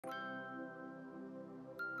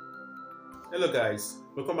Hello guys,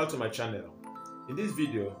 welcome back to my channel. In this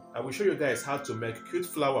video, I will show you guys how to make cute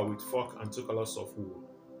flower with fork and two colors of wool.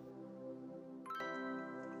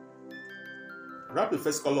 Wrap the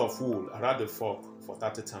first color of wool around the fork for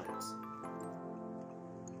 30 times.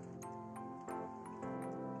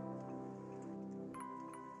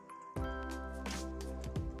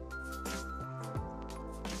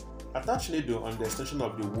 Attach needle on the extension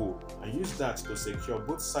of the wool and use that to secure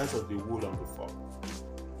both sides of the wool on the fork.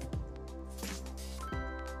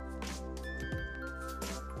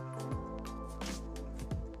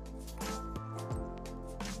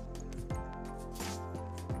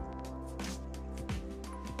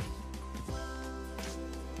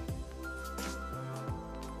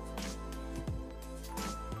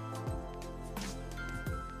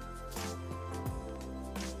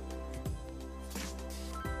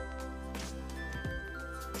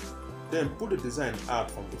 Then pull the design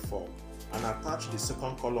out from the fork and attach the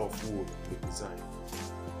second color of wool to the design.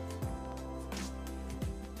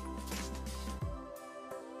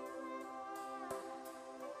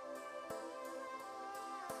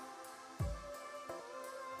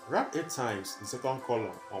 Wrap 8 times the second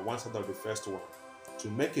color on one side of the first one to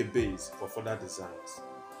make a base for further designs.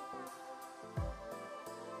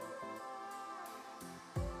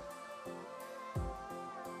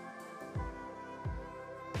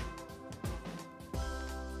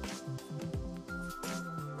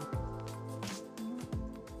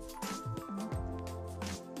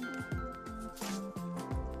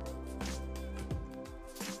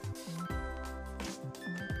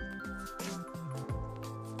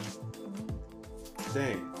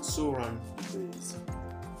 Then sew around the base.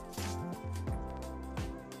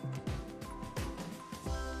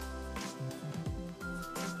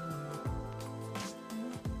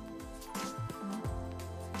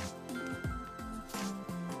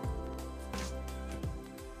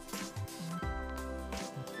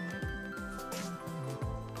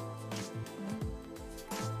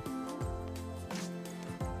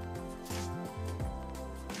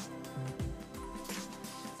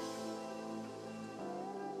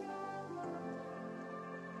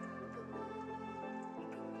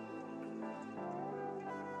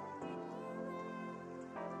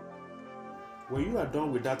 When you are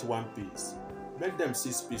done with that one piece, make them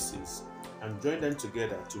 6 pieces and join them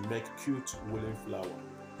together to make cute woolen flower.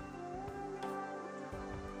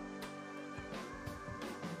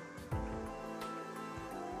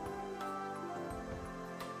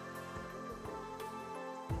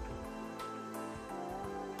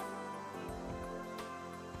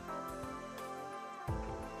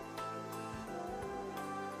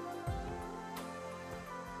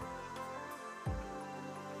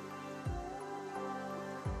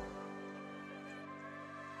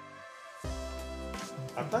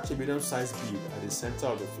 Attach a medium-sized bead at the center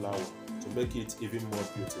of the flower to make it even more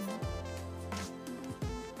beautiful.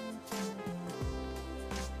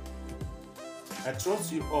 I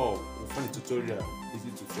trust you all will find the tutorial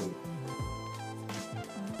easy to follow.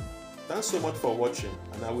 Thanks so much for watching,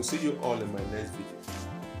 and I will see you all in my next video.